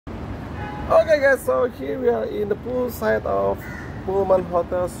Okay guys, so here we are in the pool side of Pullman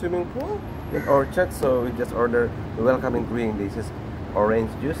Hotel swimming pool in Orchard. So we just ordered the welcoming drink. This is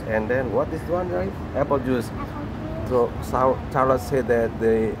orange juice, and then what is the one, right? Apple juice. So Charlotte said that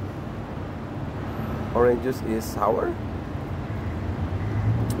the orange juice is sour.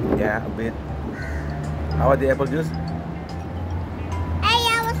 Yeah, a bit. How about the apple juice? Hey,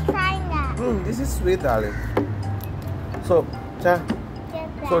 I was trying that. This is sweet, darling. So, Cha.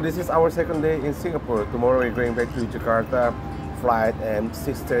 So this is our second day in Singapore. Tomorrow we're going back to Jakarta. Flight at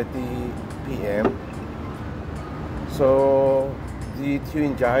 6:30 p.m. So did you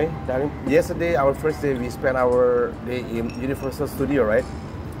enjoy, darling? Yesterday, our first day, we spent our day in Universal Studio, right?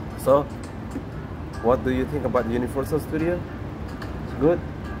 So what do you think about Universal Studio? It's good.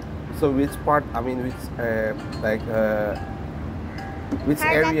 So which part? I mean, which which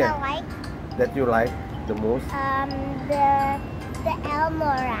area that you like the most? The Elmo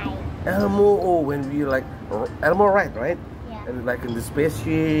ride. Elmo, oh, when we like Elmo ride, right? Yeah. And like in the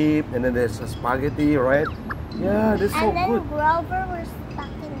spaceship, and then there's a spaghetti, right? Yeah, that's so good. And then Grover was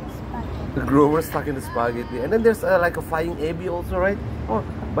stuck in the spaghetti. The Grover stuck in the spaghetti, and then there's like a flying Abby also, right? Oh,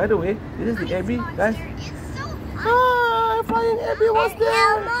 by the way, this is the Abby, guys. Hi, flying Abby was and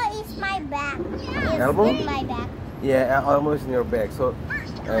there. Elmo is my back. Elmo? In my back. Yeah, Elmo is in your bag. So,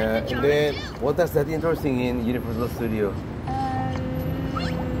 and then what is that interesting in Universal Studio?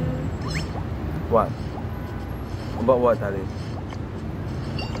 What? About what, Ali?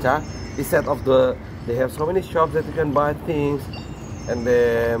 Cha? Instead of they have so many shops that you can buy things, and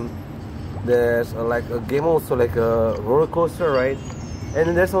then there's like a game also, like a roller coaster, right? And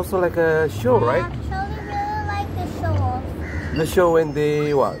then there's also like a show, right? I actually really like the show. The show when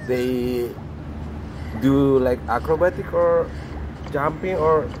they do like acrobatic or jumping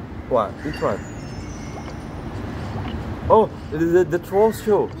or what? Which one? Oh, the Trolls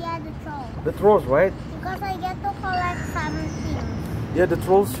show. Yeah, the troll. The Trolls, right? Because I get to collect some things. Yeah, the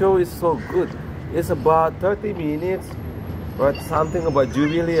Trolls show is so good. It's about 30 minutes, but something about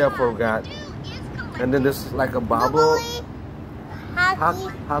Jubilee I forgot. And then there's like a bubble. What I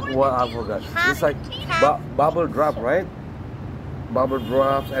forgot. It's like bubble drop, right? Bubble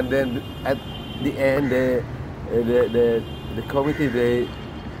drops, and then at the end, the committee they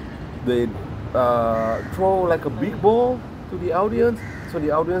throw like a big ball to the audience, so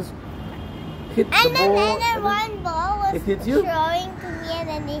the audience hit the ball. And then one ball was it hit you? throwing to me, and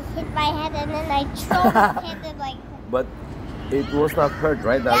then it hit my head, and then I hit it like. But it was not hurt,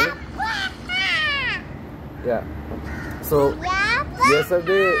 right, darling? Yeah. So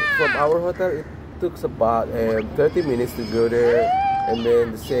yesterday from our hotel, it took about 30 minutes to go there, and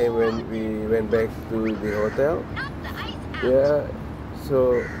then the same when we went back to the hotel. Yeah.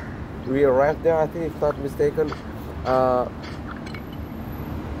 So we arrived there, I think, if not mistaken,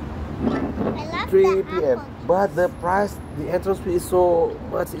 3 p.m. But the price, the entrance fee is so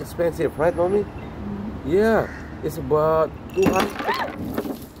much expensive, right, mommy? Yeah, it's about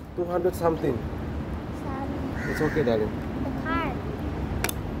 200 something. It's okay, darling. The card.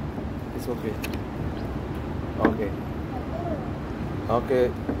 It's okay. Okay.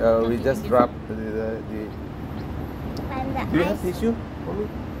 Okay. We just dropped the And the Do you have tissue, mommy?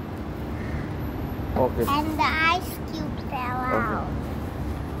 Okay. And the ice cube fell out.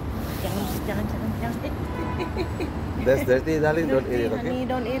 Jangan. That's dirty, darling. Don't eat it, okay? Honey,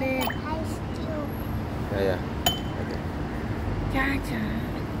 don't eat it. Ice cube. Yeah. Okay. Cha.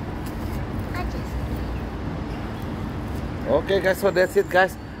 I just. Okay, guys. So that's it,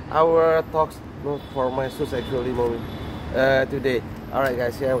 guys. Our talks, not for my shoes actually, mommy. Today. All right,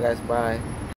 guys. Yeah, guys. Bye.